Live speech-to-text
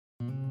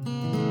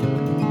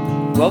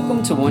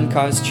Welcome to One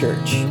Cause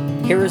Church.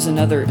 Here is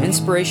another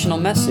inspirational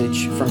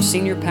message from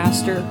Senior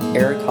Pastor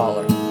Eric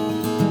Holler.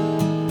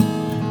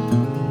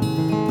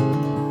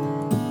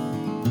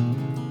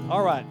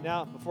 All right,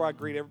 now before I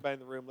greet everybody in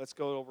the room, let's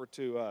go over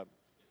to,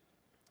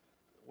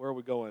 where are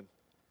we going?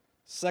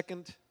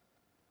 2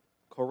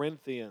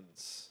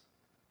 Corinthians.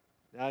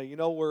 Now, you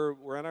know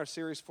we're in our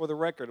series For the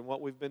Record, and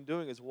what we've been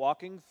doing is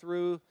walking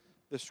through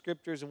the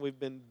scriptures, and we've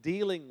been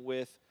dealing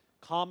with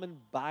common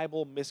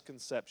Bible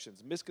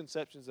misconceptions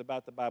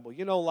about the Bible.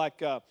 You know,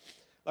 like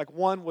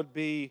one would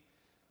be,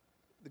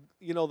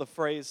 the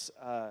phrase,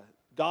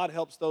 God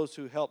helps those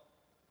who help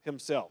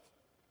himself.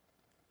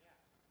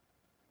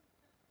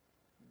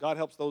 God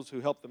helps those who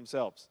help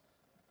themselves.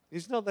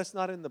 You know that's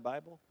not in the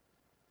Bible?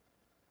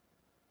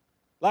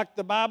 Like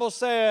the Bible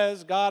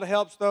says, God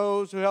helps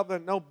those who help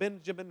them. No,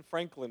 Benjamin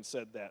Franklin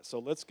said that. So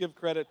let's give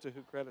credit to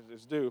who credit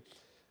is due.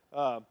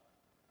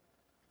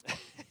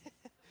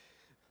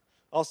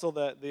 Also,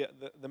 the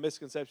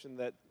misconception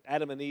that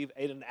Adam and Eve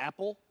ate an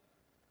apple.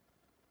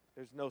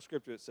 There's no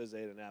scripture that says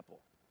they ate an apple.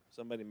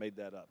 Somebody made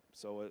that up.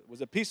 So it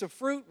was a piece of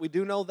fruit. We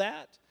do know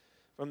that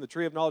from the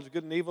tree of knowledge of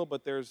good and evil,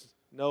 but there's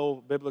no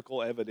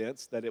biblical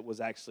evidence that it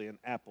was actually an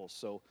apple.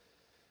 So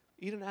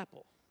eat an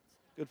apple.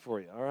 Good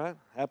for you, all right?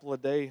 Apple a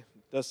day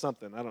does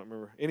something. I don't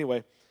remember.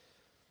 Anyway,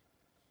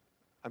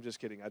 I'm just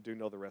kidding. I do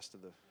know the rest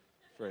of the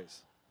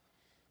phrase.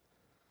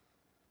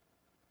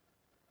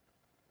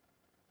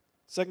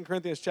 2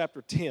 Corinthians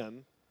chapter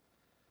 10.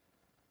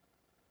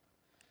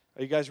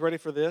 Are you guys ready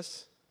for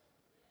this?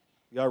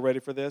 Y'all ready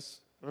for this?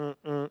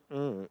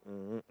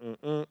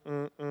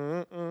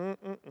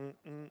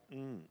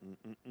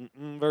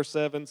 Verse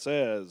 7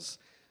 says,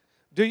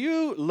 "Do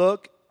you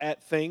look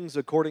at things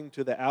according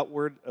to the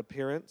outward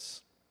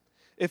appearance?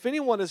 If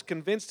anyone is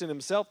convinced in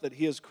himself that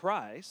he is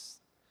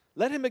Christ,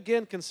 let him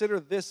again consider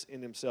this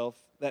in himself,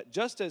 that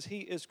just as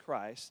he is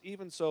Christ,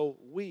 even so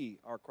we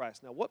are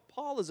Christ." Now, what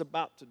Paul is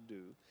about to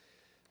do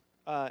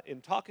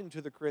in talking to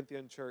the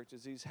Corinthian church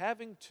is he's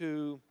having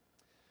to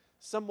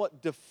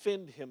somewhat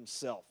defend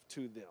himself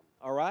to them,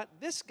 all right?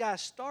 This guy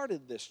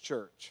started this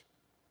church.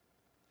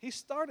 He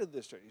started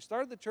this church. He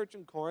started the church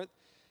in Corinth,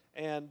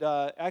 and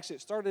actually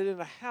it started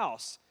in a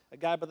house. A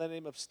guy by the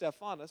name of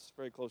Stephanas,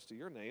 very close to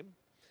your name,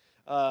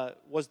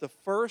 was the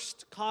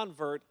first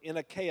convert in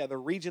Achaia, the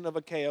region of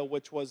Achaia,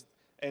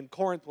 and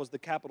Corinth was the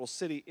capital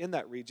city in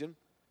that region.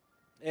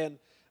 And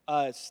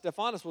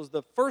Stephanas was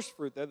the first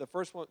fruit there, the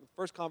first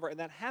convert, and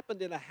that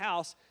happened in a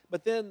house,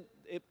 but then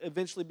it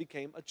eventually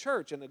became a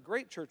church, and a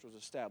great church was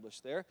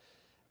established there.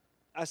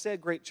 I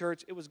said great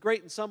church. It was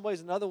great in some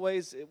ways. In other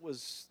ways, it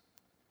was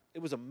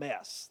a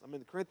mess. I mean,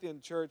 the Corinthian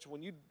church,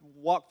 when you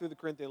walk through the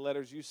Corinthian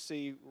letters, you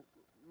see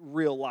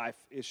real life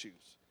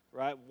issues,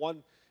 right?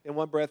 In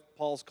one breath,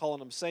 Paul's calling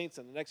them saints,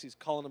 and the next he's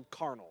calling them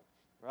carnal,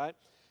 right?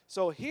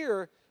 So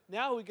here,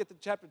 now we get to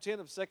chapter 10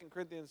 of 2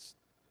 Corinthians,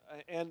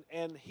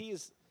 and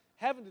he's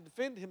having to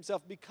defend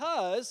himself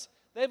because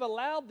they've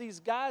allowed these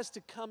guys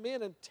to come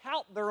in and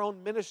tout their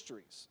own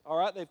ministries, all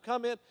right? They've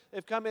come in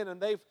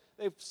and they've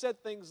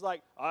said things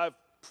like, "I've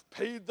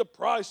paid the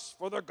price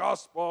for the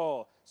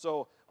gospel,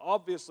 so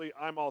obviously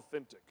I'm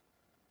authentic,"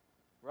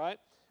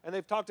 right? And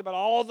they've talked about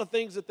all the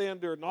things that they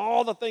endured and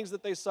all the things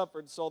that they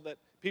suffered so that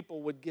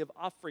people would give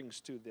offerings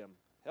to them.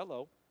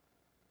 Hello.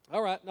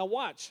 All right, now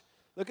watch.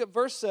 Look at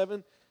verse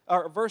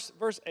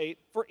 8.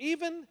 "For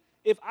even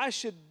if I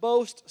should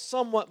boast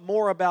somewhat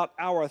more about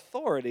our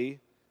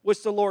authority,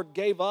 which the Lord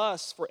gave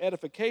us for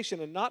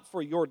edification and not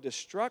for your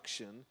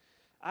destruction,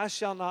 I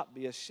shall not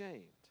be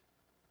ashamed."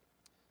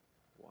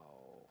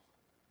 Whoa.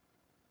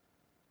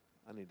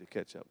 I need to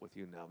catch up with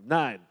you now.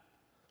 9.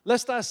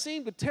 "Lest I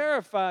seem to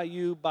terrify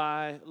you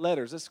by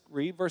letters." Let's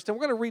read verse 10.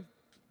 We're going to read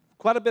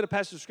quite a bit of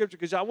passage of Scripture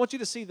because I want you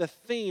to see the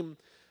theme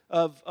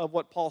of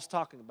what Paul's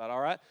talking about, all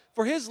right?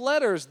 "For his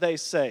letters," they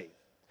say.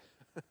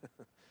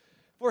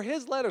 "For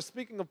his letters,"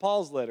 speaking of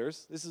Paul's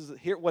letters, this is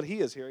what he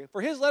is hearing. "For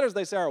his letters,"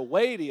 they say, "are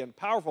weighty and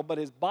powerful, but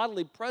his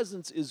bodily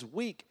presence is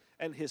weak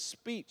and his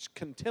speech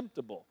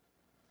contemptible.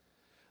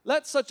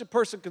 Let such a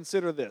person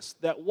consider this,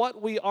 that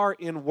what we are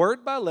in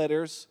word by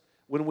letters,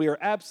 when we are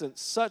absent,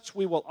 such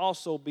we will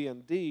also be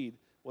indeed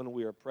when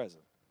we are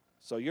present."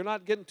 So you're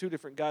not getting two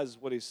different guys is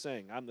what he's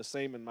saying. I'm the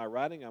same in my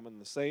writing. I'm going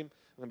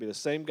to be the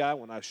same guy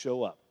when I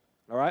show up.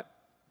 All right?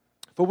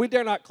 "For we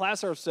dare not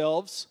class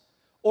ourselves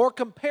or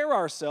compare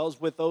ourselves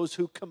with those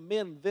who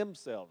commend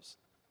themselves."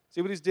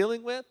 See what he's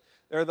dealing with?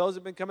 There are those who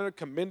have been coming and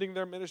commending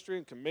their ministry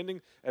and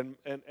commending and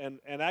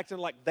acting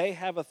like they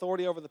have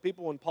authority over the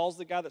people. When Paul's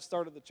the guy that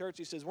started the church,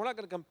 he says, we're not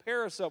going to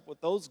compare ourselves with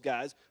those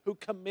guys who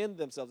commend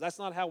themselves. That's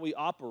not how we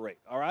operate,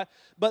 all right?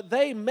 "But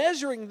they,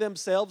 measuring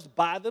themselves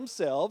by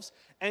themselves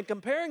and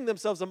comparing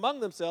themselves among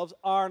themselves,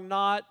 are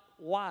not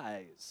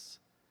wise.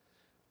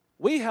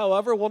 We,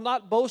 however, will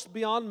not boast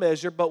beyond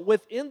measure, but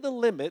within the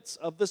limits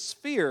of the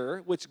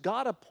sphere which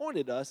God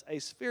appointed us, a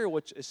sphere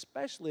which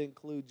especially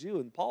includes you."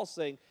 And Paul's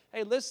saying,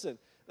 hey, listen,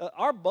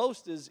 our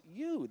boast is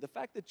you, the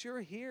fact that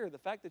you're here, the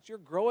fact that you're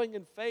growing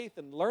in faith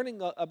and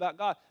learning about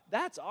God.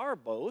 That's our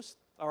boast,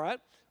 All right?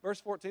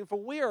 Verse 14, for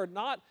we are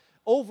not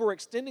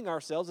overextending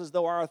ourselves as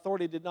though our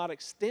authority did not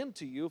extend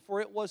to you, for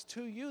it was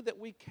to you that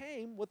we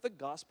came with the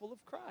gospel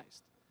of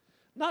Christ.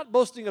 Not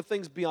boasting of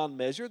things beyond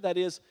measure, that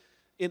is,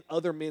 in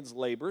other men's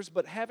labors,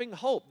 but having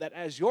hope that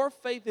as your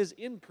faith is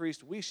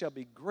increased, we shall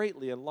be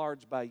greatly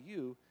enlarged by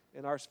you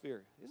in our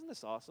sphere. Isn't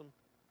this awesome?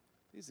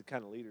 These are the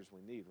kind of leaders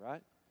we need,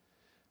 right?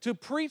 To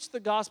preach the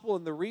gospel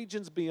in the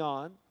regions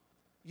beyond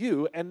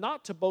you, and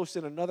not to boast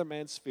in another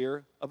man's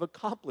sphere of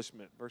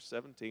accomplishment. Verse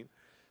 17.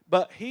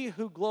 But he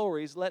who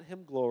glories, let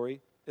him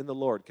glory in the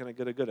Lord. Can I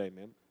get a good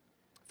amen?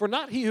 For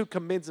not he who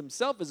commends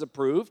himself is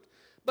approved,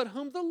 but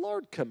whom the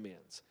Lord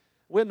commends.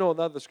 We know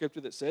another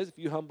scripture that says, if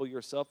you humble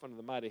yourself under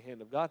the mighty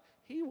hand of God,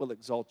 he will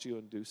exalt you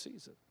in due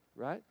season,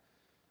 right?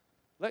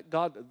 Let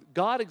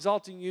God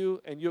exalting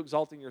you and you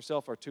exalting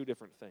yourself are two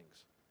different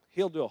things.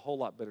 He'll do a whole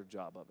lot better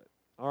job of it,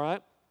 all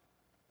right?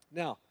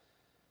 Now,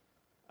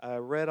 I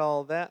read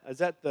all that. Is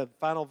that the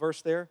final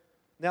verse there?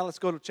 Now let's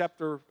go to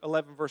chapter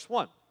 11, verse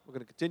 1. We're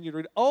going to continue to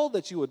read. Oh,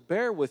 that you would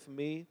bear with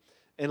me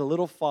in a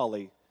little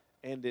folly,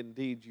 and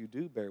indeed you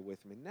do bear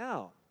with me.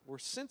 Now, we're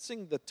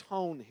sensing the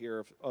tone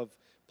here of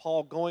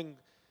Paul going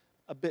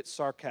a bit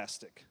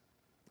sarcastic,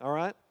 all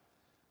right?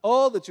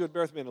 Oh, that you would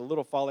bear with me in a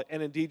little folly,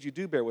 and indeed you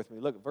do bear with me.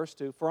 Look at verse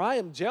 2. For I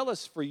am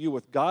jealous for you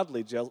with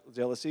godly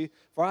jealousy,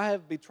 for I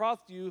have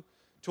betrothed you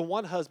to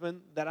one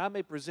husband, that I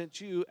may present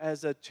you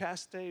as a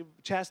chaste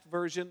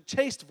version,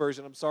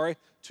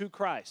 to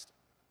Christ.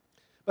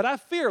 But I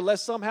fear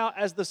lest somehow,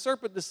 as the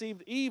serpent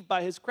deceived Eve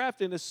by his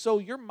craftiness, so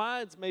your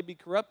minds may be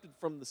corrupted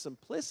from the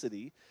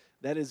simplicity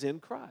that is in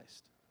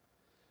Christ.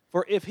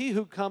 For if he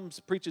who comes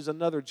preaches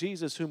another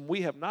Jesus whom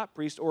we have not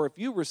preached, or if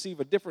you receive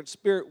a different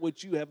spirit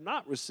which you have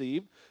not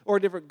received, or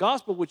a different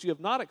gospel which you have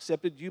not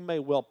accepted, you may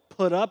well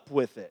put up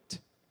with it.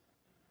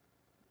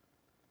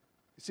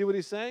 You see what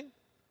he's saying?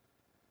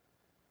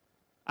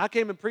 I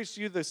came and preached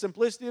to you the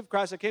simplicity of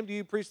Christ. I came to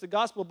you to preach the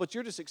gospel, but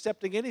you're just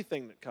accepting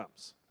anything that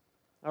comes.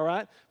 All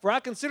right? For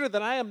I consider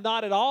that I am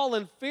not at all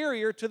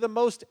inferior to the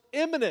most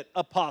eminent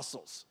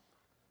apostles.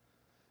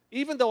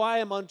 Even though I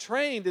am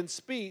untrained in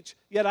speech,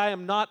 yet I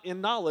am not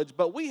in knowledge.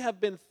 But we have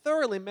been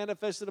thoroughly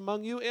manifested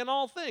among you in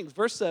all things.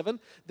 Verse 7,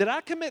 did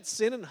I commit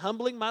sin in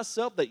humbling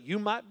myself that you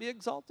might be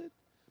exalted?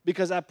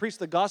 Because I preached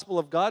the gospel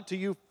of God to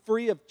you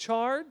free of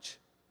charge?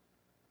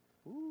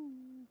 Ooh.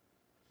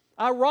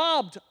 I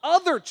robbed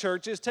other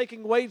churches,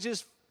 taking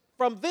wages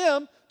from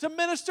them to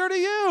minister to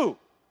you.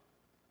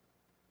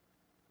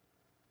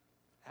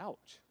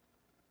 Ouch.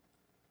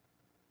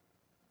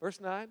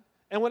 Verse 9.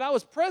 And when I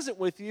was present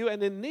with you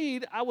and in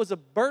need, I was a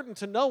burden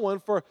to no one.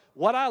 For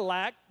what I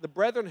lacked, the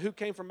brethren who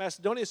came from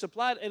Macedonia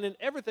supplied, and in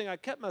everything I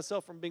kept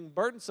myself from being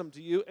burdensome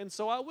to you, and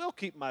so I will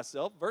keep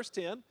myself. Verse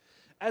 10,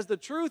 as the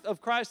truth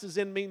of Christ is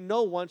in me,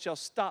 no one shall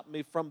stop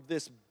me from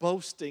this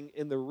boasting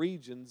in the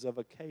regions of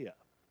Achaia.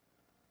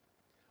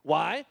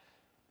 Why?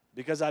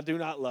 Because I do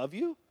not love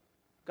you?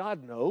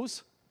 God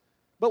knows.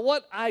 But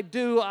what I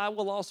do, I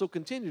will also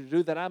continue to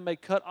do, that I may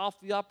cut off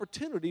the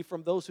opportunity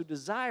from those who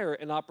desire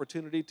an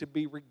opportunity to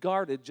be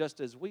regarded just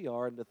as we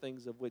are in the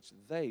things of which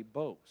they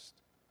boast.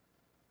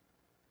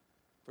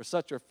 For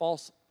such are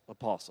false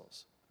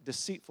apostles,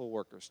 deceitful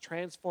workers,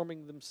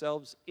 transforming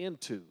themselves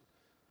into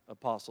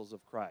apostles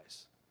of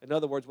Christ. In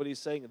other words, what he's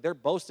saying, they're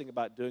boasting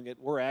about doing it,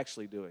 we're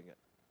actually doing it.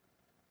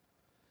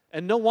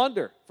 And no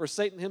wonder, for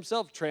Satan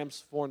himself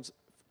transforms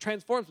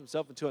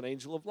himself into an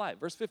angel of light.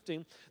 Verse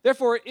 15,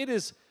 therefore it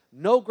is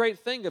no great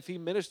thing if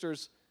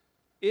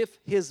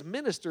his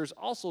ministers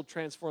also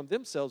transform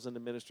themselves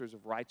into ministers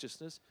of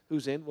righteousness,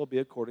 whose end will be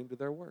according to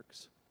their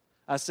works.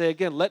 I say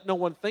again, let no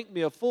one think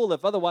me a fool,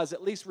 if otherwise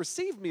at least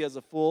receive me as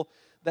a fool,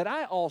 that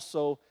I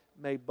also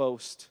may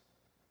boast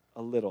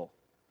a little.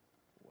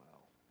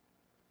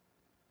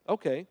 Wow.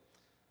 Okay.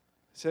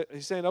 So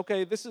he's saying,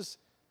 okay,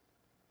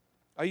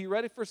 are you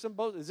ready for some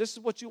boast? Is this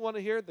what you want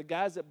to hear? The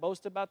guys that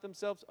boast about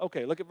themselves?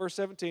 Okay, look at verse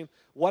 17.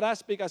 What I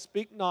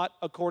speak not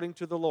according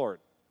to the Lord.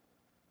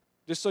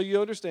 Just so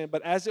you understand,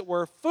 but as it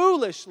were,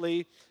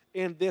 foolishly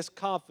in this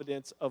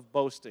confidence of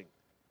boasting.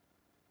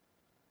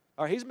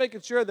 All right, he's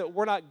making sure that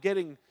we're not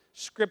getting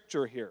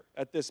scripture here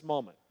at this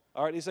moment.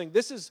 All right, he's saying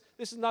this is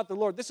not the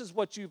Lord. This is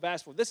what you've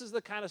asked for. This is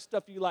the kind of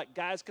stuff you like.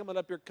 Guys coming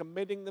up here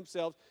committing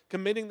themselves,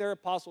 committing their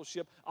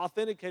apostleship,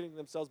 authenticating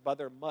themselves by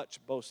their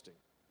much boasting.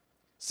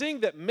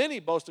 Seeing that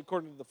many boast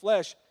according to the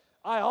flesh,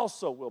 I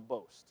also will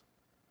boast.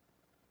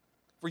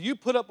 For you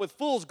put up with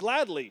fools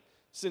gladly,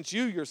 since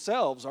you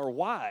yourselves are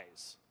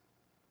wise.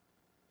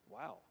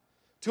 Wow.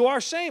 To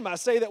our shame, I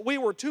say that we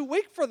were too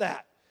weak for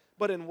that.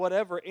 But in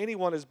whatever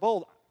anyone is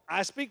bold,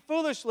 I speak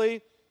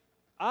foolishly,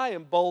 I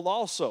am bold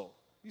also.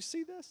 You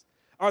see this?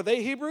 Are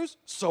they Hebrews?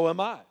 So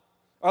am I.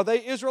 Are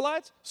they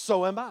Israelites?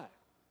 So am I.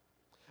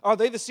 Are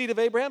they the seed of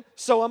Abraham?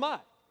 So am I.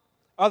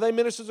 Are they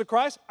ministers of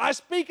Christ? I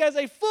speak as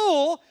a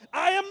fool,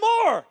 I am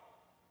more.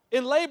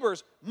 In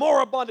labors,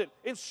 more abundant.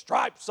 In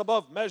stripes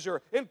above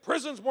measure. In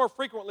prisons more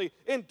frequently.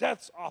 In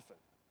deaths often.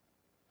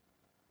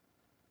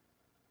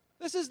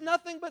 This is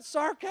nothing but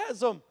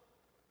sarcasm.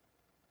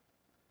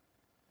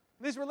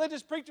 These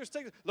religious preachers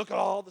take, look at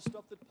all the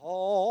stuff that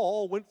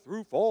Paul went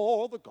through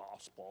for the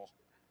gospel.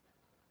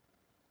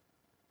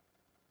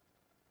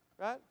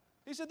 Right?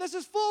 He said, this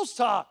is fool's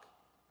talk.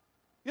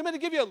 You want me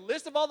to give you a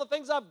list of all the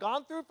things I've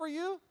gone through for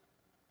you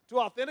to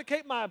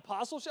authenticate my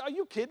apostleship? Are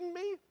you kidding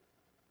me?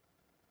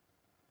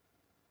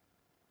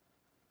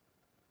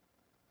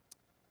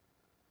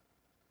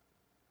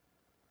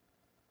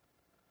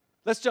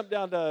 Let's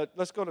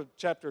go to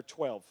chapter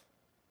 12,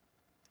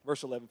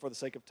 verse 11 for the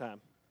sake of time.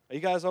 Are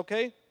you guys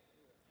okay?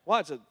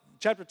 Watch it.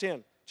 Chapter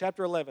 10,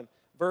 chapter 11,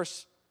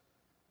 and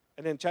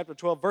then chapter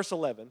 12, verse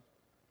 11.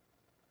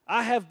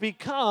 I have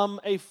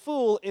become a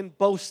fool in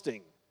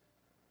boasting.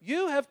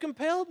 You have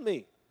compelled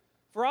me.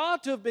 For I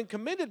ought to have been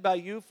commended by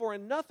you, for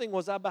in nothing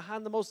was I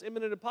behind the most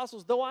eminent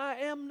apostles, though I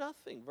am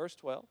nothing. Verse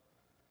 12.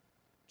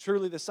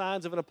 Truly the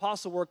signs of an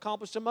apostle were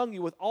accomplished among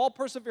you with all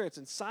perseverance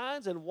and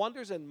signs and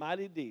wonders and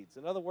mighty deeds.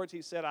 In other words,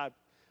 he said,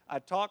 I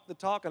talk the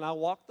talk and I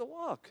walk the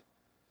walk.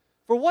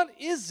 For what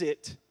is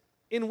it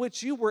in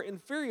which you were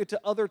inferior to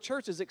other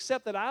churches,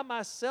 except that I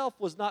myself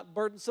was not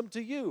burdensome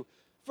to you?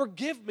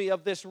 Forgive me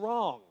of this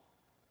wrong.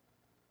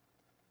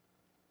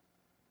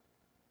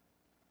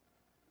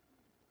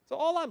 So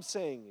all I'm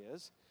saying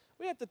is,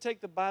 we have to take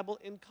the Bible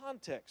in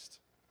context,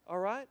 all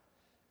right?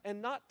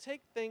 And not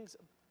take things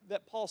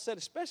that Paul said,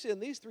 especially in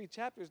these 3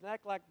 chapters, and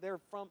act like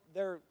they're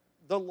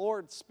the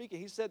Lord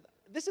speaking. He said,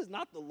 this is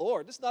not the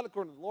Lord. This is not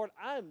according to the Lord.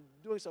 I'm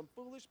doing some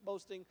foolish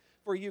boasting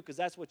for you because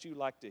that's what you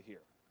like to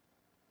hear.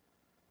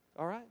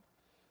 All right?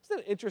 Isn't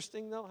that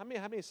interesting, though? How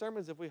many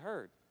sermons have we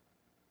heard?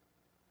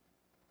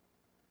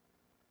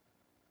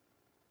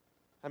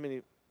 How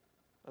many,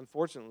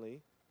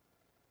 unfortunately,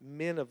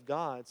 men of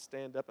God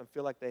stand up and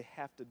feel like they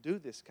have to do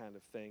this kind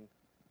of thing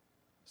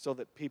so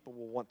that people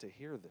will want to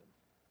hear them,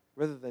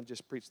 rather than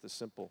just preach the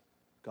simple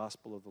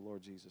gospel of the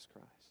Lord Jesus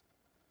Christ.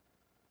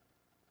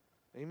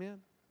 Amen?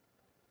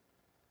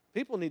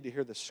 People need to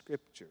hear the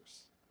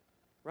scriptures,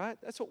 right?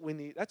 That's what we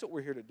need. That's what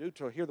we're here to do,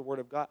 to hear the word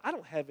of God. I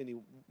don't have any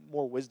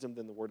more wisdom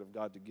than the word of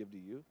God to give to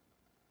you.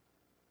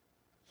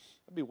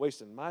 I'd be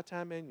wasting my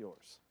time and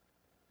yours.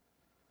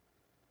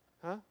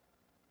 Huh?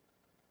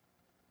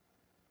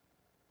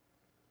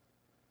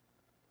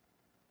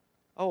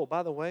 Oh,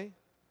 by the way,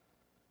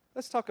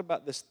 let's talk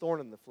about this thorn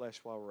in the flesh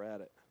while we're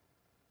at it.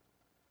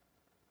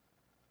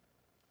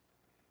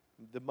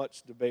 The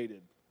much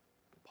debated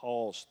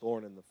Paul's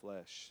thorn in the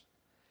flesh.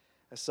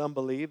 As some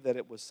believe that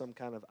it was some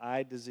kind of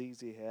eye disease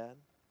he had.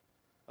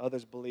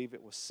 Others believe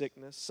it was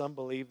sickness. Some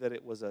believe that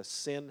it was a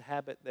sin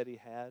habit that he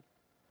had.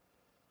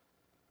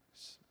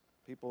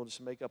 People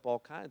just make up all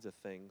kinds of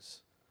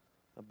things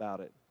about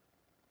it.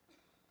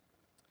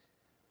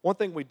 One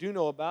thing we do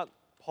know about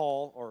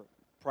Paul, or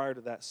prior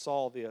to that,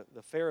 Saul the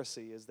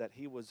Pharisee, is that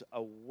he was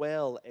a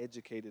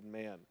well-educated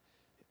man.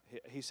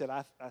 He said,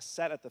 I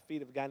sat at the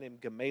feet of a guy named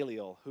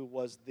Gamaliel, who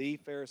was the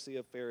Pharisee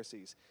of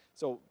Pharisees.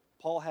 So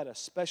Paul had a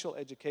special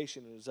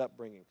education in his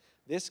upbringing.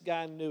 This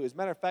guy knew. As a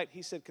matter of fact,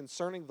 he said,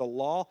 concerning the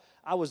law,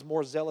 I was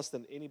more zealous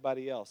than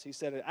anybody else. He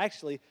said,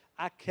 actually,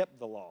 I kept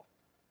the law.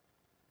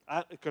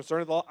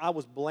 Concerning the law, I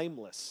was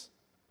blameless.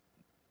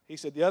 He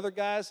said, the other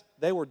guys,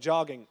 they were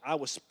jogging. I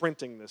was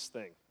sprinting this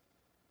thing.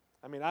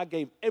 I mean, I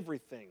gave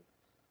everything.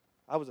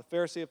 I was a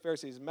Pharisee of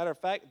Pharisees. As a matter of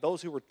fact,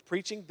 those who were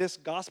preaching this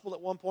gospel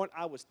at one point,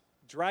 I was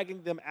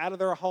dragging them out of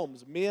their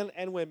homes, men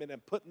and women,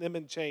 and putting them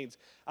in chains.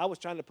 I was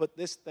trying to put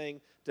this thing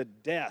to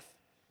death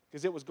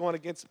because it was going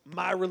against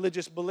my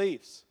religious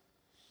beliefs.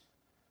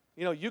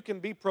 You know, you can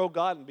be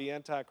pro-God and be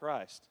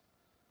anti-Christ,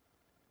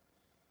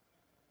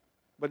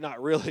 but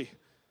not really.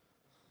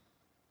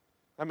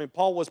 I mean,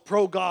 Paul was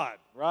pro-God,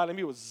 right? I mean,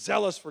 he was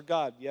zealous for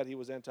God, yet he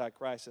was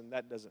anti-Christ, and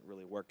that doesn't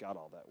really work out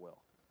all that well.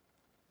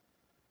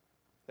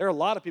 There are a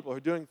lot of people who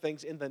are doing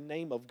things in the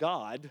name of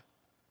God,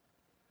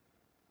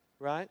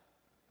 right?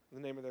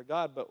 In the name of their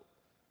God,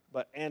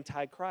 but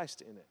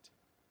anti-Christ in it,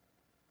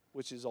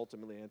 which is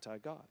ultimately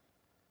anti-God.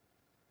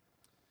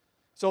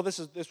 So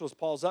this was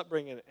Paul's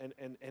upbringing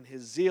and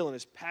his zeal and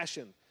his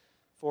passion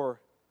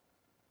for.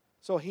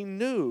 So he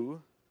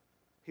knew,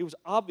 he was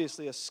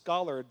obviously a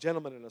scholar, a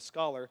gentleman and a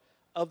scholar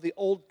of the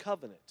Old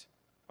Covenant,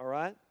 all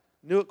right?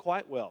 Knew it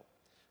quite well.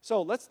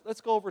 So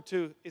let's go over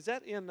to, is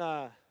that in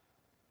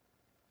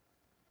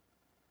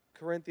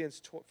Corinthians,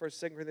 2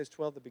 Corinthians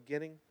 12, the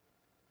beginning?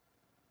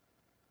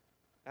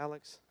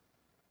 Alex?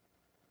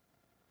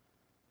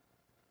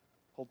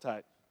 Hold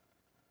tight.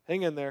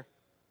 Hang in there.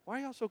 Why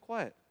are y'all so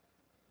quiet?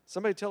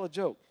 Somebody tell a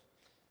joke.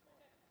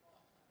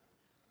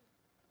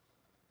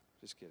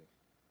 Just kidding.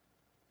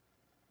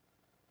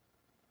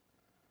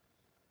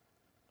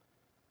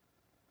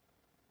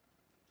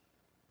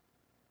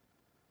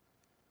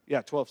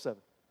 Yeah, 12:7.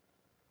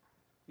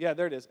 Yeah,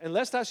 there it is. And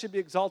lest I should be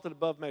exalted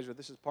above measure.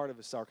 This is part of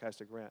his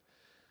sarcastic rant.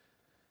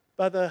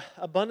 By the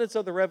abundance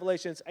of the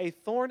revelations, a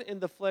thorn in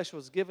the flesh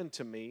was given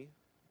to me,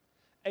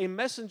 a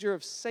messenger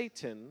of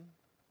Satan.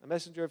 A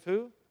messenger of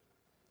who?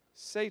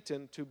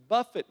 Satan, to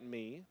buffet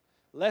me,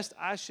 lest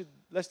I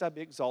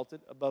be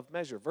exalted above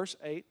measure. Verse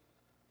 8,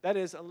 that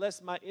is,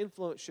 unless my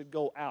influence should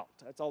go out.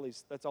 That's all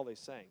he's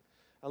saying.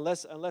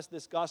 unless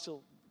this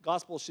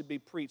gospel should be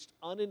preached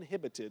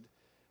uninhibited,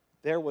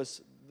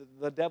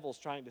 the devil's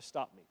trying to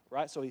stop me,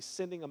 right? So he's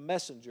sending a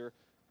messenger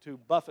to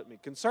buffet me.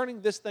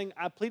 Concerning this thing,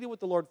 I pleaded with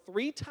the Lord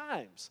 3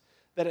 times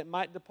that it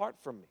might depart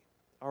from me,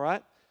 all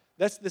right?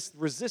 That's this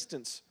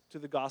resistance to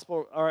the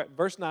gospel. All right,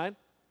 verse 9.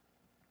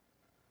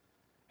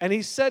 And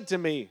he said to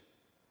me,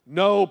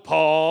 no,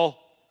 Paul.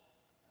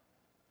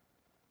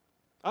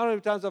 I don't know how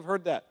many times I've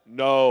heard that.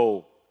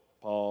 No,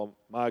 Paul,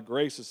 my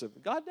grace is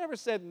sufficient. God never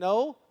said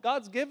no.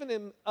 God's given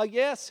him a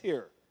yes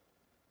here.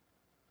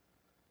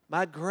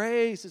 My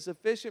grace is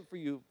sufficient for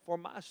you, for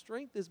my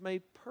strength is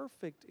made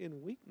perfect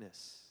in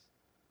weakness.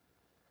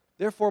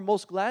 Therefore,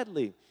 most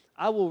gladly,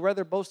 I will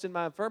rather boast in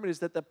my infirmities,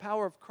 that the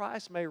power of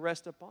Christ may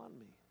rest upon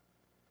me.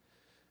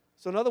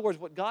 So in other words,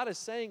 what God is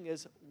saying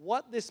is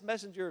what this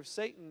messenger of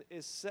Satan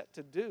is set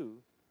to do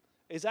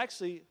is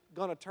actually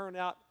going to turn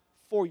out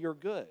for your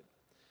good.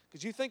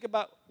 Because you think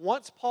about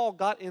once Paul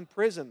got in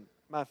prison,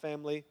 my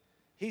family,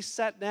 he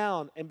sat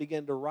down and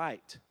began to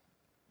write.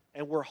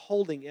 And we're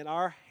holding in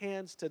our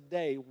hands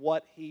today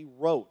what he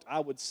wrote. I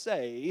would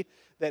say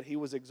that he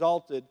was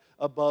exalted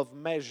above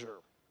measure,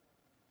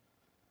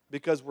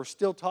 because we're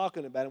still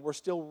talking about it. We're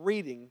still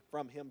reading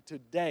from him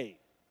today,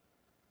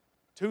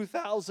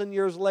 2,000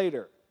 years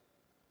later.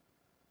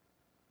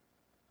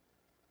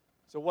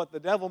 So what the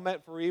devil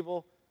meant for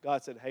evil,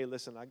 God said, hey,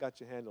 listen, I got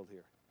you handled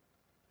here.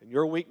 In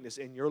your weakness,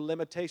 in your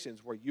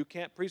limitations, where you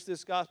can't preach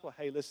this gospel,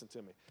 hey, listen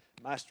to me.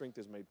 My strength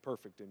is made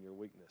perfect in your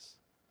weakness.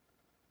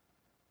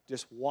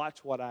 Just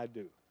watch what I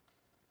do.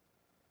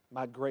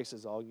 My grace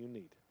is all you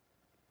need.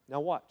 Now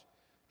watch.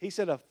 He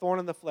said a thorn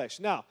in the flesh.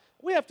 Now,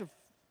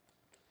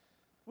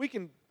 we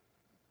can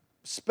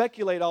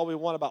speculate all we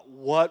want about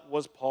what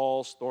was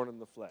Paul's thorn in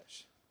the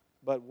flesh.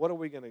 But what are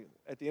we going to,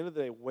 at the end of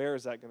the day, where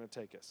is that going to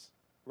take us?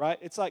 Right?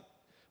 It's like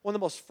one of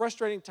the most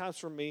frustrating times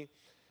for me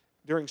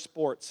during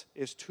sports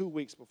is 2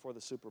 weeks before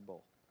the Super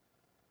Bowl.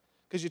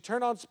 Because you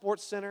turn on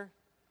Sports Center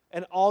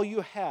and all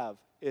you have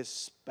is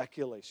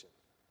speculation.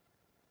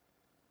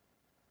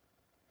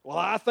 Well,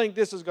 I think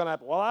this is going to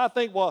happen. Well, I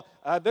think,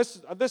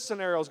 this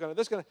scenario is going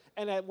to,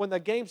 and when the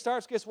game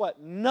starts, guess what?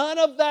 None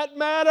of that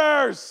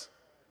matters.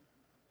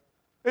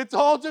 It's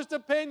all just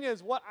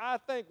opinions. What I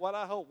think, what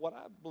I hope, what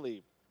I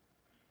believe.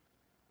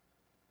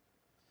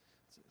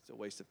 It's a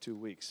waste of 2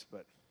 weeks,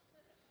 but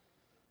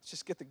let's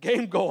just get the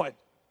game going.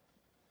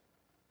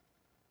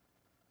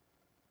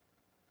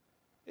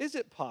 Is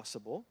it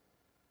possible,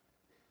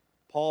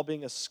 Paul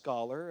being a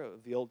scholar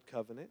of the Old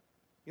Covenant,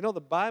 the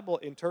Bible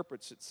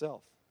interprets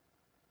itself.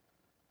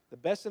 The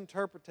best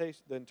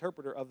interpretation, the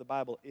interpreter of the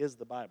Bible is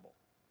the Bible.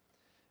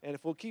 And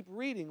if we'll keep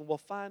reading, we'll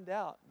find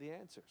out the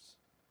answers.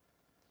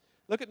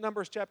 Look at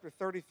Numbers chapter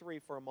 33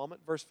 for a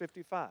moment, verse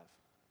 55.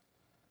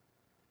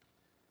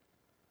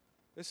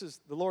 This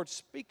is the Lord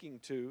speaking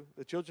to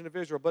the children of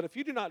Israel. But if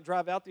you do not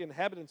drive out the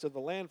inhabitants of the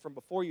land from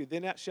before you,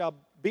 then it shall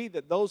be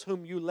that those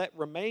whom you let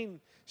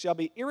remain shall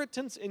be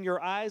irritants in your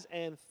eyes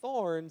and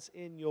thorns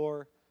in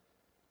your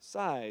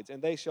sides,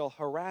 and they shall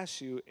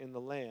harass you in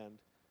the land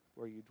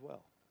where you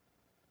dwell.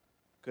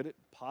 Could it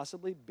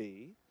possibly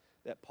be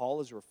that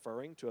Paul is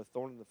referring to a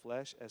thorn in the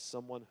flesh as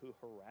someone who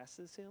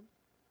harasses him?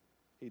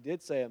 He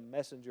did say a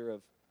messenger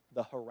of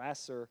the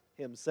harasser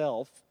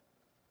himself.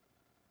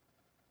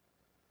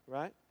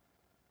 Right?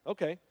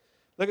 Okay.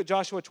 Look at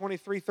Joshua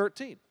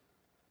 23:13.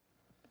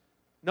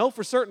 Know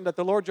for certain that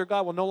the Lord your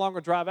God will no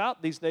longer drive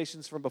out these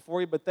nations from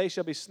before you, but they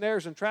shall be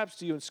snares and traps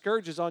to you, and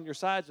scourges on your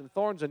sides, and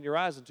thorns in your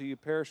eyes, until you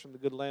perish from the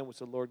good land which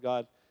the Lord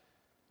God,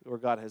 your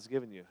God, has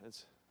given you.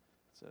 It's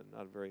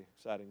not a very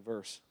exciting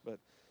verse. But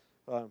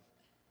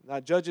now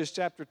Judges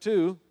chapter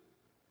 2,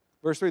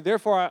 verse 3,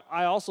 therefore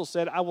I also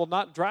said, I will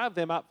not drive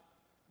them out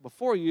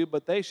before you,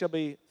 but they shall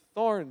be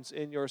thorns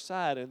in your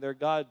side, and their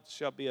God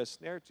shall be a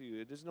snare to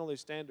you. It doesn't only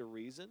stand to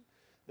reason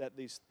that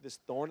this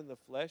thorn in the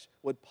flesh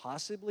would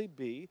possibly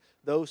be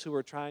those who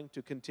are trying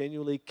to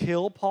continually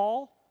kill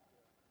Paul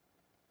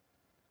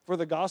for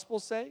the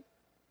gospel's sake.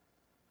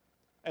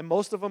 And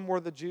most of them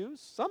were the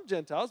Jews, some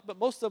Gentiles, but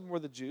most of them were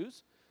the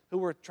Jews who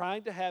were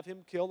trying to have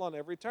him killed on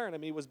every turn. I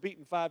mean, he was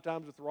beaten 5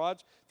 times with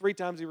rods. 3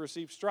 times he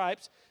received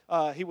stripes.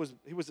 He was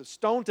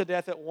stoned to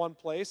death at one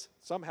place.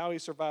 Somehow he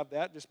survived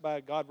that just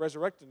by God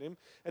resurrecting him.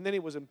 And then he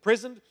was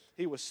imprisoned.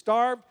 He was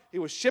starved. He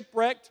was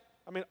shipwrecked.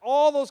 I mean,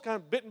 all those kind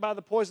of bitten by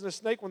the poisonous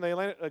snake when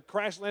they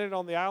crash landed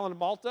on the island of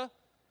Malta.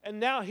 And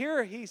now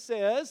here he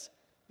says,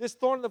 this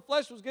thorn in the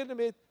flesh was given to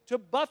me to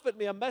buffet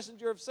me, a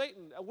messenger of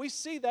Satan. We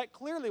see that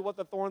clearly what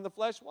the thorn in the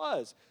flesh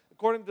was.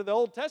 According to the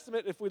Old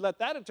Testament, if we let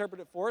that interpret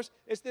it for us,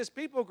 it's this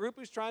people group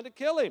who's trying to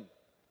kill him.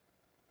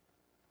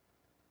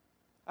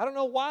 I don't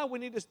know why we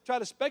need to try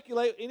to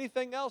speculate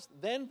anything else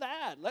than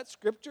that. Let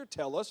Scripture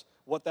tell us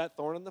what that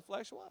thorn in the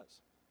flesh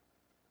was.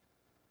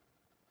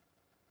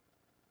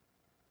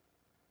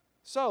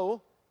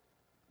 So,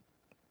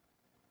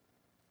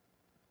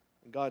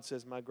 God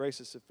says, my grace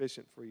is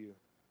sufficient for you.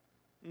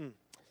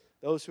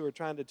 Those who are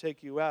trying to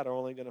take you out are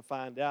only going to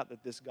find out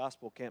that this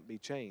gospel can't be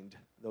chained,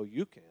 though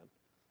you can.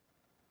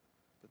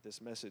 But this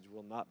message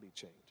will not be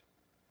chained.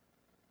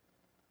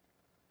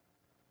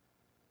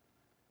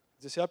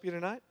 Does this help you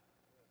tonight?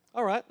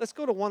 All right, let's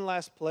go to one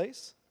last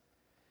place.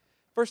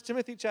 1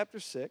 Timothy chapter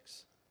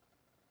 6.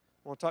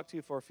 I want to talk to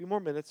you for a few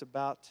more minutes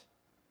about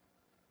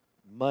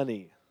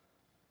money.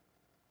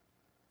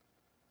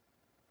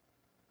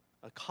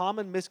 A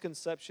common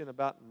misconception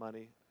about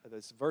money,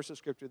 this verse of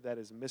Scripture that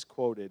is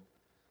misquoted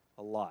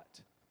a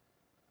lot.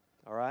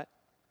 All right?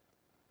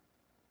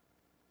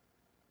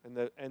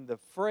 And the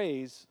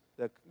phrase,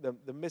 the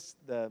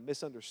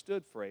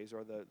misunderstood phrase,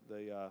 or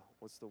the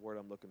what's the word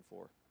I'm looking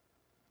for?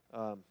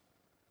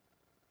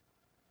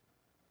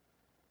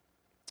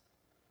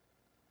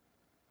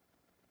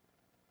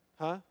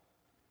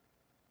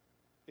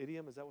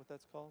 Idiom, is that what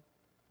that's called?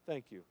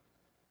 Thank you.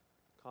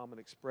 Common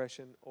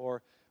expression,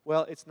 or,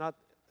 well, it's not,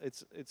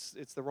 it's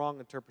the wrong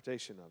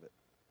interpretation of it.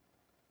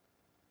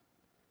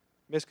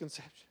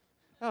 Misconception.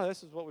 Oh,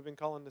 this is what we've been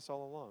calling this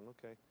all along.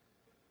 Okay.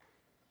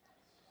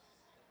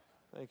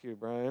 Thank you,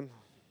 Brian.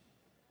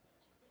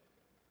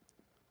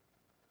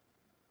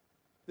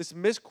 This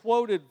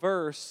misquoted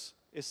verse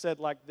is said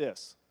like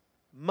this: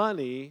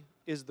 money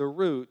is the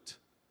root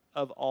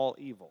of all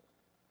evil.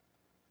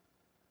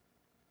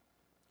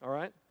 All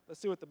right?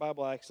 Let's see what the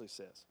Bible actually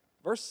says.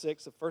 Verse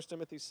 6 of 1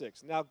 Timothy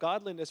 6. Now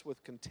godliness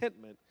with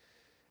contentment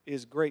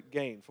is great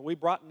gain. For we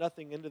brought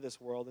nothing into this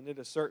world, and it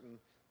is certain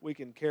we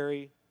can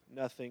carry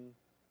nothing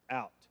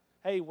out.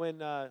 Hey,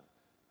 when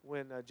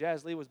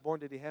Jazz Lee was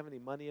born, did he have any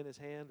money in his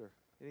hand or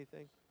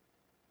anything?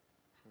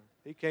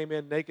 He came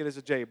in naked as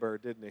a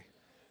jaybird, didn't he?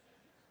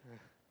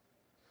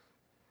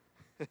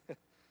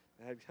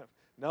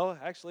 No,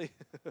 actually,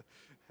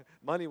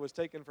 money was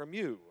taken from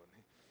you.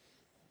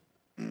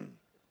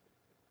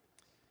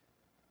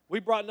 We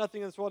brought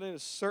nothing in this world, and it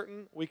is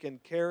certain we can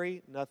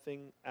carry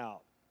nothing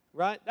out.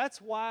 Right? That's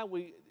why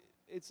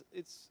it's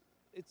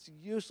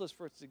useless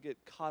for us to get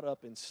caught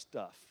up in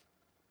stuff,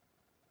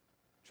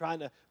 trying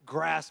to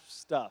grasp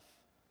stuff.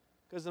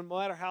 Because no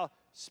matter how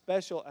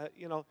special,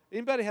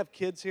 anybody have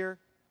kids here?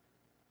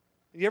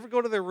 You ever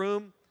go to their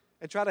room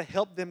and try to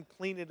help them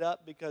clean it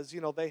up because,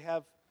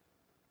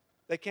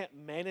 they can't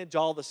manage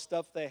all the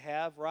stuff they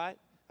have, right?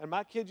 And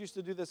my kids used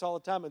to do this all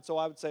the time, and so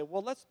I would say,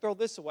 well, let's throw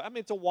this away. I mean,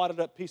 it's a wadded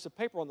up piece of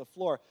paper on the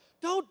floor.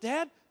 Don't,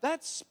 Dad,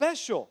 that's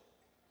special.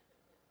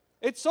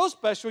 It's so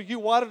special you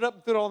wad it up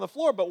and threw it on the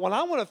floor, but when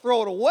I want to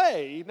throw it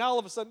away, now all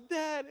of a sudden,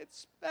 Dad, it's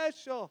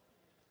special.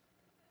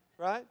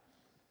 Right?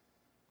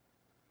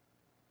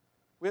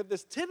 We have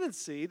this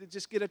tendency to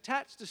just get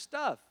attached to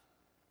stuff.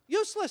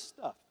 Useless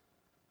stuff.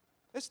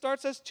 It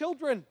starts as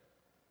children.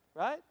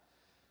 Right?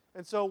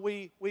 And so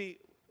we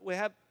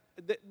have,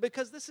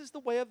 because this is the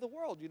way of the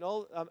world,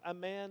 a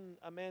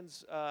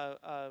man's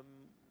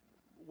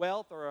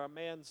wealth, or a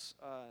man's,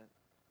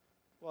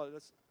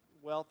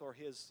 wealth, or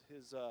his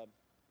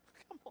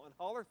come on,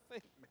 holler,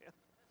 think, man.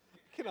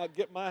 You cannot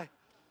get my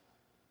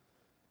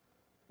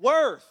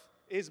worth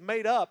is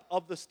made up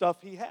of the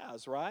stuff he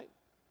has, right?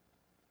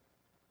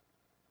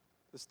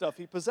 The stuff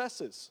he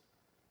possesses.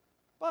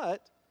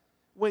 But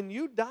when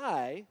you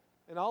die,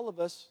 and all of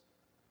us,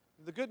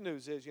 the good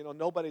news is,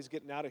 nobody's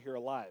getting out of here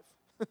alive.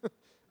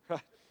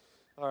 Right?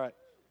 All right.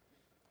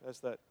 That's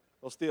that.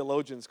 Those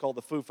theologians called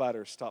the Foo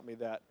Fighters taught me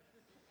that.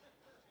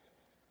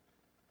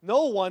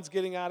 No one's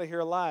getting out of here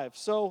alive.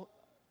 So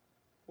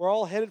we're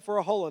all headed for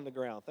a hole in the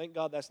ground. Thank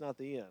God that's not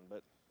the end.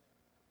 But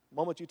the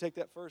moment you take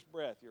that first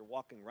breath, you're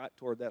walking right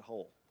toward that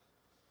hole.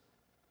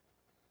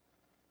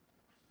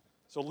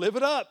 So live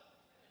it up.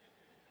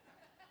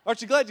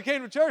 Aren't you glad you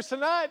came to church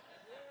tonight?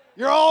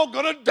 You're all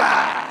going to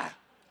die.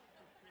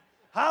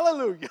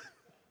 Hallelujah.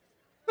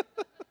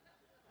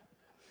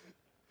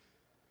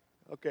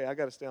 Okay, I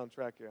got to stay on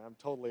track here. I'm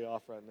totally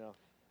off right now.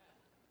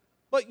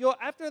 But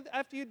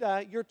after you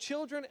die, your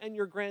children and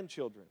your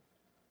grandchildren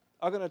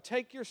are going to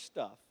take your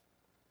stuff.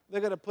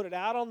 They're going to put it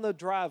out on the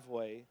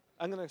driveway.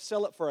 I'm going to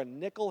sell it for a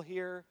nickel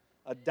here,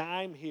 a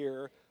dime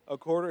here, a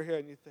quarter here.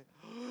 And you think,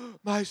 oh,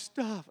 my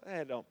stuff.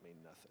 That don't mean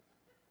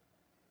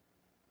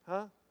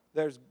nothing.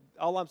 Huh?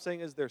 All I'm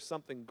saying is there's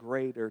something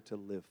greater to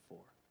live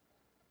for.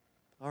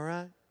 All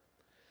right?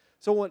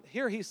 So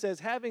here he says,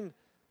 having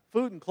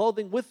food and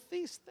clothing, with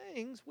these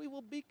things we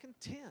will be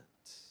content.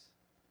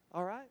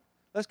 All right?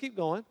 Let's keep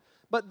going.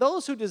 But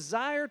those who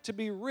desire to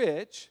be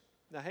rich,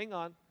 now hang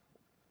on.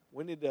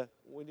 We need to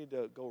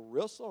go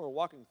real slow. We're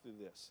walking through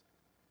this.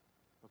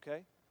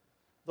 Okay?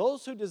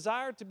 Those who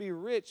desire to be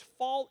rich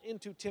fall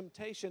into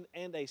temptation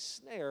and a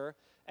snare,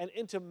 and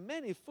into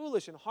many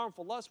foolish and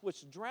harmful lusts,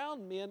 which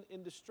drown men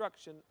in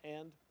destruction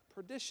and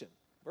perdition.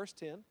 Verse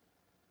 10.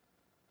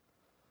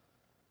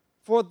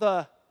 For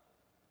the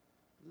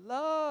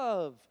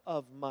love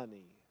of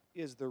money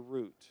is the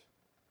root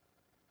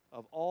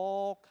of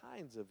all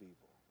kinds of evil.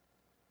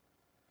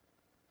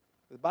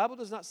 The Bible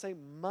does not say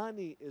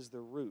money is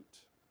the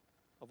root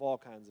of all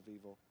kinds of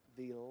evil.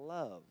 The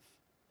love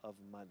of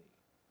money.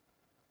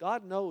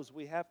 God knows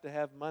we have to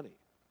have money.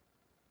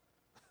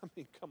 I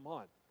mean, come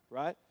on,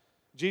 right?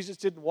 Jesus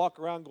didn't walk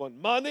around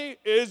going, money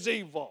is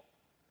evil.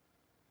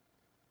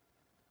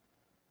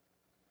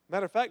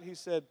 Matter of fact, he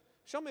said,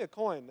 show me a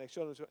coin. They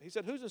showed him. He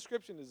said, whose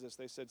inscription is this?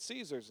 They said,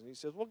 Caesar's. And he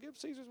says, well, give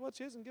Caesar's what's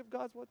his and give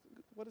God's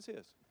what is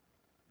his.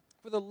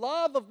 For the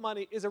love of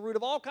money is a root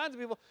of all kinds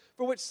of evil,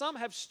 for which some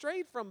have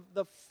strayed from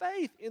the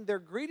faith in their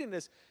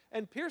greediness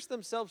and pierced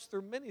themselves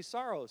through many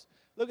sorrows.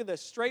 Look at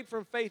this, strayed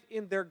from faith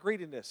in their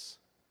greediness.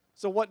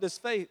 So what does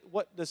faith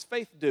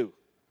do?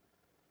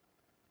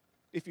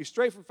 If you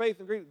stray from faith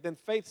and greed, then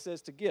faith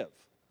says to give,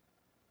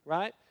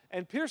 right?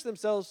 And pierce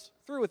themselves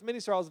through with many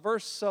sorrows.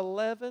 Verse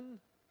 11.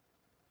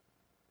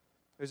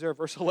 Is there a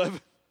verse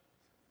 11?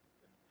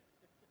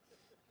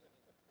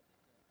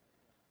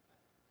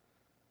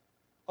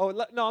 Oh,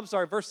 no, I'm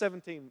sorry. Verse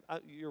 17.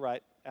 You're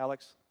right,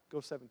 Alex.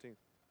 Go 17.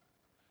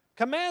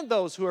 Command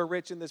those who are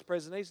rich in this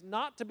present age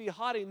not to be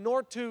haughty,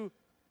 nor to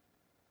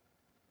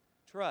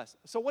trust.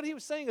 So what he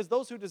was saying is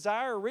those who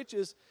desire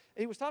riches,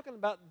 he was talking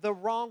about the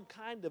wrong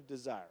kind of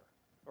desire.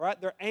 All right?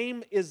 Their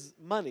aim is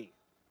money.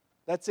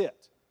 That's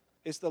it.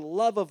 It's the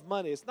love of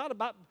money. It's not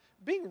about,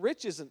 being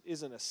rich isn't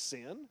a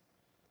sin.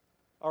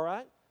 All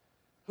right?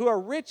 Who are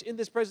rich in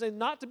this present age,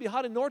 not to be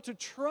haughty, nor to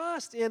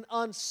trust in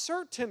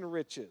uncertain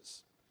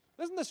riches.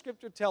 Doesn't the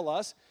scripture tell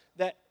us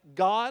that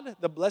God,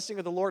 the blessing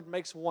of the Lord,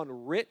 makes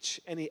one rich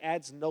and he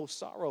adds no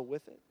sorrow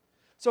with it?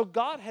 So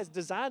God has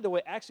designed a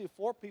way actually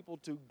for people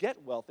to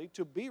get wealthy,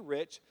 to be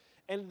rich,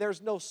 and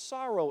there's no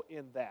sorrow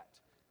in that.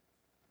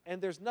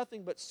 And there's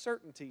nothing but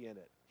certainty in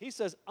it. He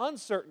says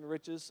uncertain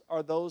riches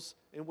are those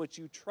in which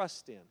you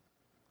trust in.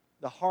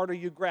 The harder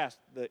you grasp,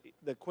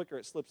 the quicker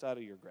it slips out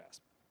of your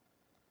grasp.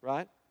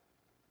 Right?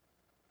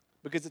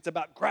 Because it's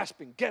about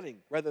grasping, getting,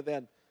 rather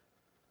than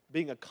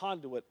being a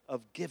conduit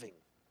of giving.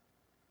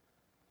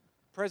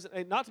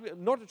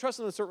 Nor to trust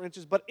in the certain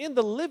riches, but in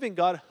the living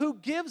God who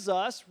gives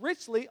us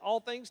richly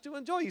all things to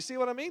enjoy. You see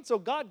what I mean? So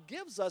God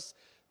gives us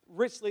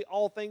richly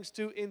all things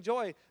to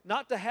enjoy,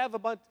 not to have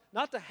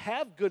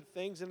good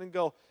things and then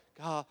go,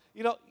 God,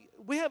 I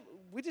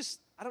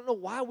don't know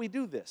why we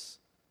do this.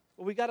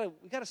 But we gotta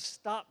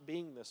stop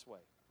being this way.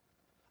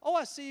 Oh,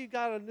 I see you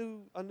got a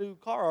new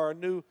car or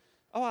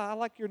oh, I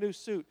like your new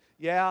suit.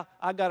 Yeah,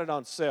 I got it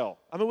on sale.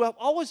 I mean, we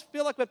always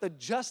feel like we have to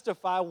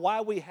justify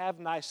why we have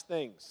nice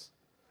things.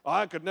 Oh,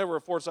 I could never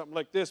afford something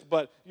like this,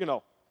 but,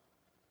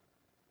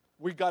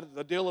 we got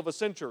the deal of a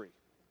century.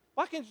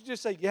 Why can't you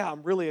just say, yeah,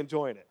 I'm really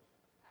enjoying it?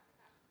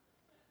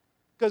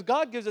 Because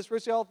God gives us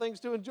richly all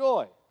things to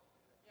enjoy.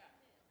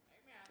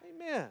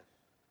 Amen.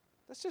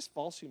 That's just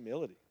false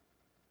humility,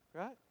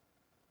 right?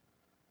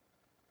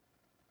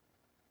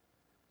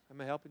 Am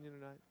I helping you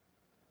tonight?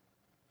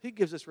 He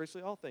gives us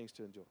richly all things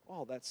to enjoy.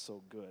 Oh, that's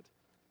so good.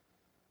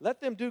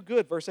 Let them do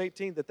good, verse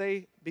 18, that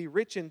they be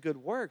rich in good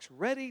works,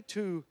 ready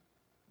to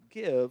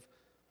give,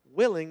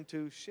 willing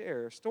to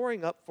share,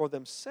 storing up for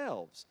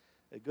themselves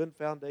a good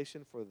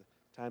foundation for the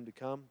time to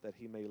come, that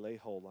he may lay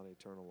hold on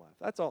eternal life.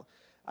 That's all.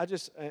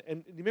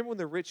 And you remember when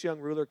the rich young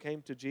ruler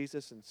came to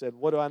Jesus and said,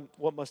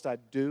 what must I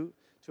do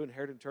to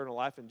inherit eternal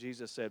life? And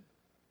Jesus said,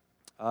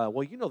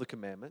 well, you know the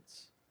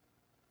commandments.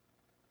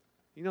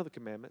 You know the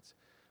commandments.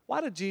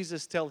 Why did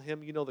Jesus tell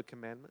him, you know the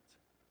commandments?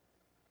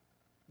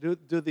 Do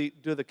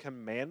the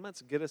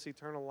commandments get us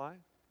eternal life?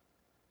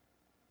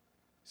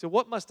 So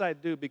what must I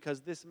do?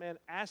 Because this man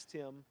asked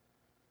him,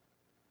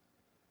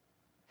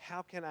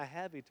 how can I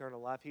have eternal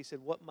life? He said,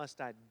 what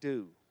must I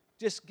do?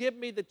 Just give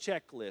me the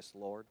checklist,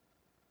 Lord.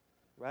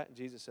 Right? And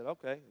Jesus said,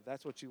 okay, if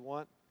that's what you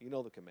want, you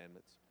know the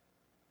commandments.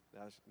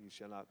 You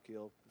shall not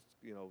kill,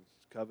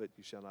 covet,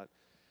 you shall not.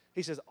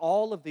 He says,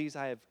 all of these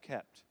I have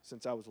kept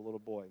since I was a little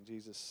boy. And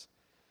Jesus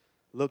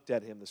looked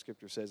at him, the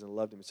scripture says, and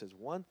loved him and says,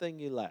 one thing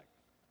you lack.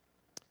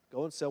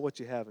 Go and sell what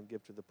you have and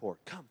give to the poor.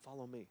 Come,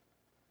 follow me.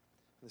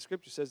 And the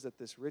scripture says that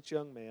this rich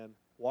young man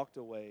walked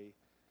away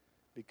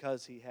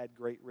because he had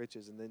great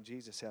riches. And then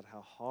Jesus said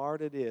how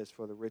hard it is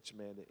for the rich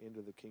man to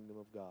enter the kingdom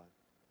of God.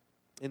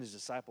 And his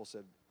disciples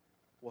said,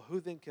 well, who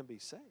then can be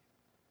saved?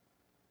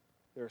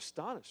 They're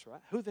astonished,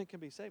 right? Who then can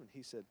be saved? And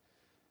he said,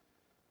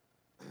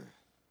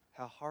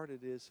 how hard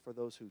it is for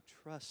those who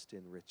trust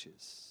in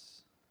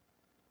riches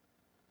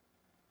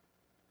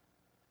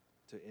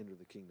to enter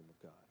the kingdom of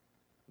God.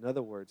 In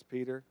other words,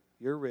 Peter,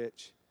 you're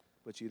rich,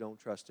 but you don't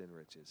trust in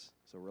riches.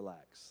 So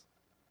relax.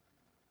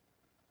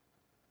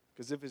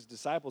 Because if his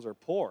disciples are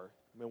poor,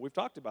 we've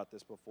talked about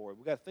this before.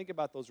 We've got to think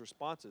about those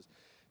responses.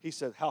 He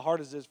said, how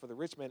hard is this for the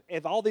rich man?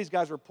 If all these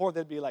guys were poor,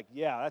 they'd be like,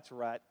 yeah, that's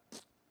right.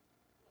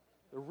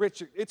 The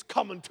rich, it's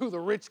coming to the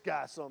rich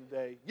guy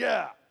someday.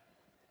 Yeah.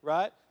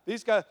 Right?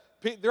 These guys,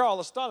 they're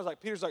all astonished.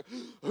 Like Peter's like,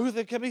 who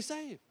then can be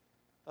saved?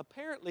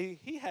 Apparently,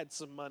 he had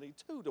some money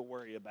too to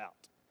worry about.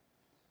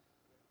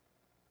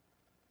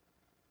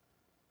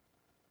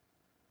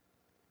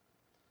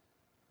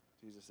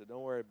 Jesus said,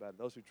 don't worry about it.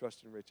 Those who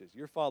trust in riches.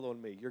 You're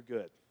following me. You're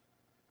good.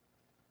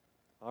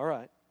 All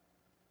right.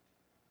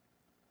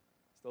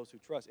 It's those who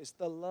trust. It's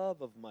the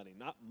love of money,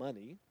 not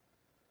money.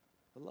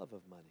 The love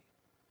of money.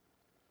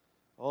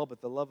 Oh, but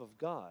the love of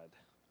God.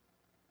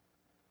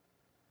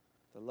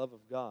 The love of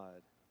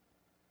God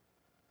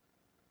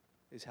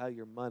is how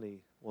your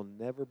money will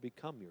never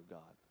become your God.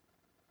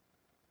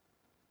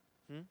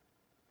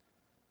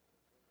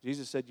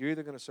 Jesus said, you're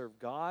either going to serve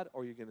God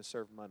or you're going to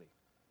serve money.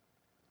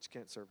 But you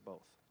can't serve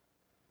both.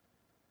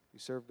 You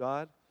serve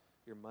God,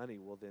 your money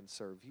will then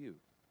serve you.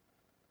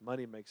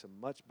 Money makes a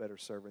much better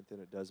servant than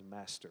it does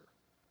master.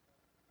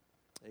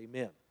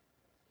 Amen.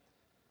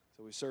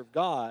 So we serve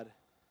God,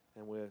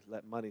 and we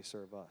let money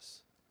serve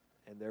us,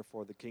 and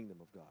therefore the kingdom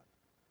of God.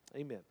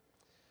 Amen.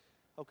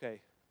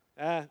 Okay.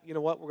 You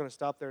know what? We're going to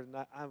stop there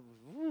tonight. I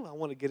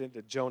want to get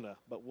into Jonah,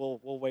 but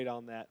we'll wait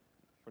on that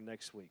for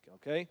next week,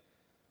 okay?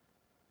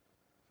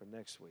 For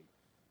next week.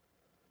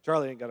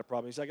 Charlie ain't got a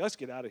problem. He's like, let's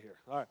get out of here.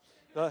 All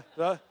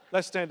right.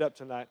 Let's stand up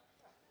tonight.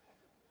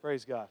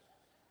 Praise God.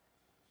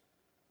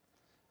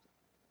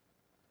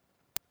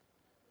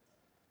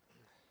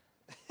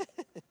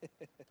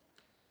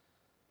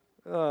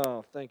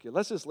 Oh, thank you.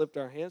 Let's just lift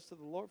our hands to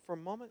the Lord for a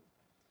moment.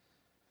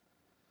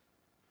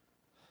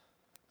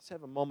 Let's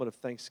have a moment of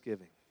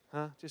thanksgiving.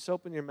 Just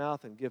open your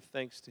mouth and give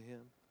thanks to Him.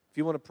 If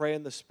you want to pray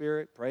in the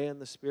Spirit, pray in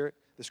the Spirit.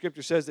 The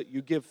Scripture says that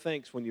you give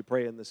thanks when you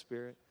pray in the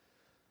Spirit.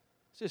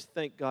 Just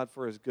thank God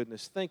for His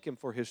goodness. Thank Him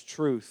for His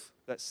truth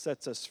that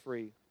sets us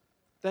free.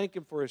 Thank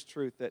Him for His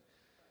truth that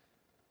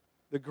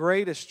the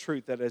greatest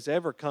truth that has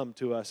ever come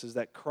to us is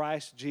that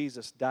Christ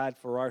Jesus died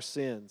for our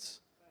sins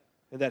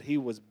and that He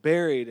was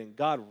buried and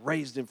God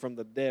raised Him from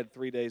the dead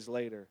 3 days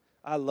later.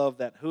 I love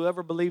that.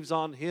 Whoever believes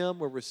on Him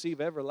will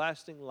receive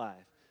everlasting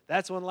life.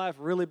 That's when life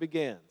really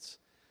begins,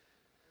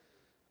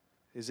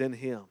 is in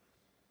Him.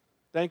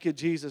 Thank you,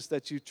 Jesus,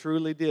 that you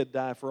truly did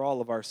die for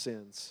all of our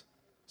sins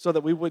so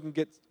that we wouldn't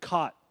get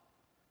caught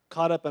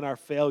up in our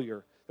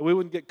failure, that we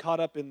wouldn't get caught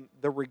up in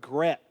the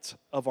regret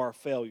of our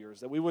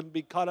failures, that we wouldn't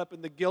be caught up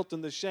in the guilt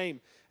and the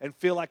shame and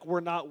feel like we're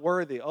not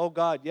worthy. Oh,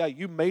 God, yeah,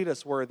 you made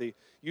us worthy.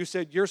 You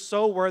said you're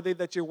so worthy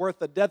that you're worth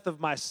the death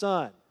of my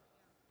Son.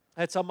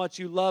 That's how much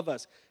you love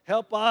us.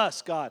 Help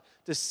us, God,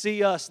 to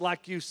see us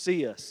like you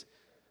see us.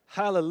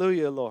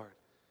 Hallelujah, Lord.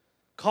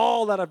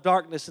 Call out of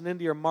darkness and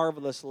into your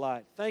marvelous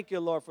light. Thank you,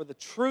 Lord, for the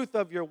truth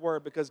of your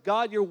word, because,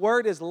 God, your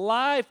word is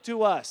life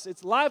to us.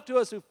 It's life to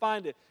us who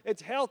find it.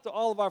 It's health to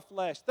all of our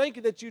flesh. Thank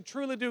you that you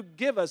truly do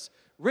give us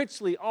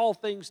richly all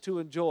things to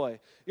enjoy.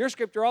 Your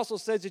scripture also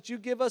says that you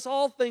give us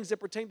all things that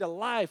pertain to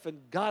life and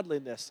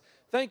godliness.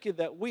 Thank you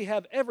that we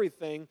have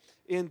everything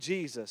in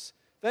Jesus.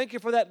 Thank you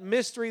for that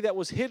mystery that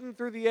was hidden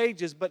through the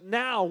ages, but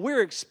now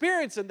we're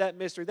experiencing that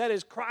mystery. That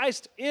is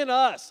Christ in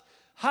us.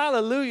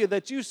 Hallelujah,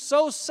 that you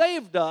so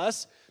saved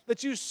us,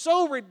 that you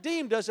so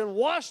redeemed us and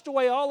washed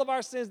away all of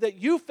our sins that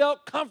you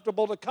felt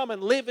comfortable to come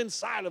and live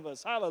inside of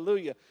us.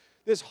 Hallelujah.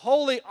 This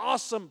holy,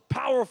 awesome,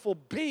 powerful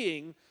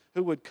being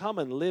who would come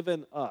and live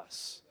in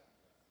us.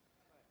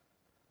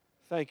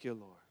 Thank you,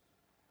 Lord.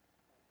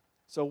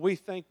 So we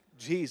thank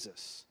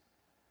Jesus,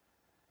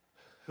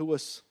 who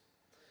was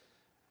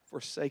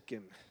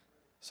forsaken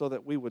so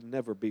that we would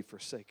never be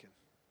forsaken.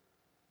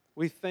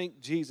 We thank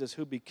Jesus,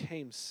 who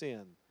became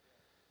sin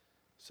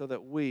so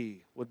that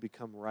we would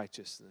become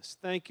righteousness.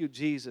 Thank you,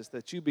 Jesus,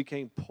 that you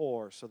became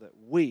poor so that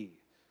we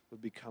would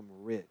become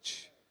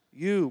rich.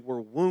 You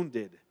were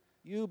wounded.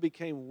 You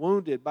became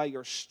wounded by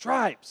your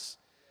stripes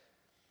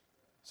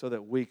so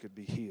that we could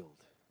be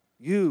healed.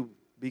 You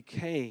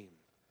became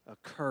a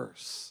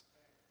curse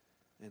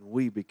and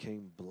we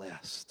became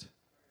blessed.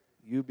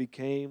 You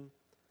became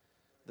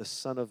the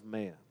Son of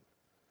Man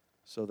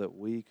so that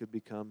we could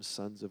become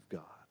sons of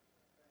God.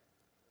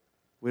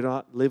 We're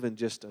not living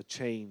just a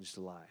changed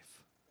life.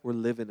 We're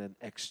living an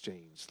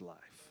exchanged life.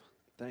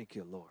 Thank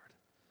you, Lord.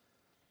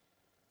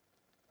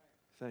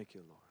 Thank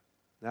you, Lord.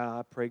 Now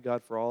I pray,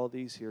 God, for all of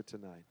these here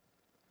tonight,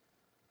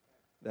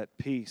 that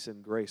peace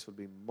and grace would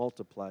be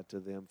multiplied to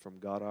them from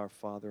God our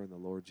Father and the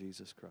Lord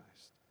Jesus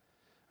Christ.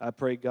 I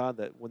pray, God,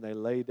 that when they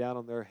lay down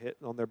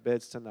on their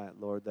beds tonight,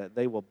 Lord, that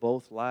they will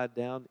both lie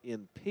down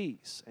in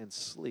peace and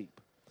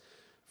sleep.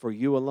 For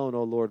you alone,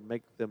 O Lord,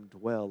 make them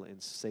dwell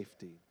in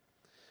safety.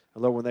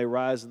 And Lord, when they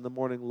rise in the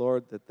morning,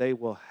 Lord, that they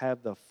will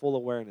have the full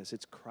awareness,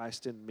 it's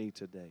Christ in me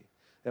today.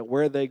 That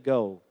where they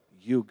go,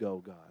 you go,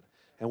 God.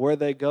 And where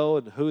they go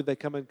and who they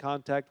come in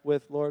contact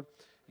with, Lord,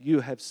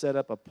 you have set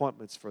up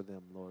appointments for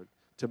them, Lord,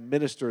 to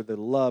minister the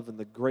love and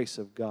the grace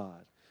of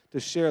God, to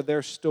share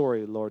their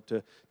story, Lord,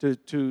 to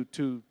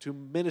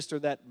minister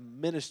that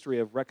ministry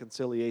of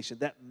reconciliation,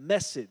 that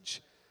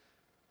message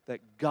that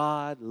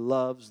God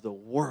loves the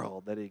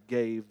world, that He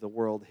gave the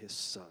world His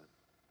Son.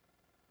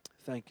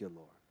 Thank you,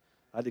 Lord.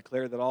 I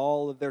declare that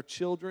all of their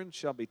children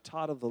shall be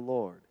taught of the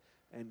Lord,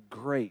 and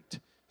great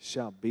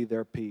shall be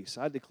their peace.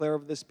 I declare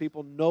of this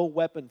people, no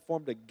weapon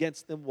formed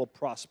against them will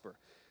prosper.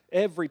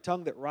 Every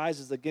tongue that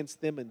rises against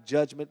them in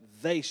judgment,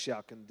 they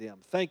shall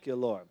condemn. Thank you,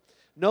 Lord.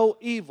 No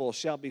evil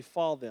shall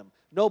befall them.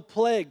 No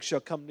plague shall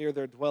come near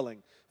their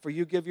dwelling. For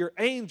you give your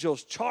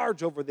angels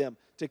charge over them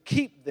to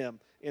keep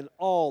them in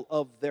all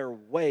of their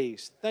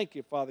ways. Thank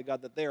you, Father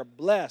God, that they are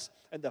blessed,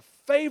 and the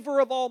favor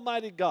of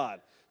Almighty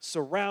God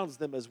surrounds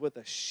them as with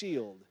a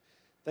shield.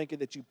 Thank you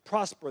that you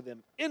prosper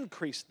them,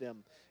 increase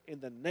them in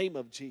the name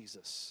of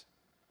Jesus.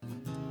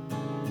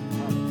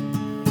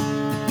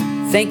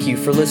 Thank you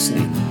for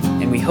listening,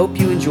 and we hope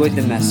you enjoyed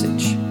the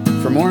message.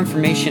 For more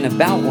information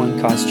about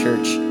One Cause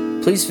Church,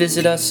 please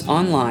visit us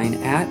online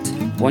at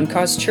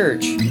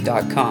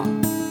onecausechurch.com.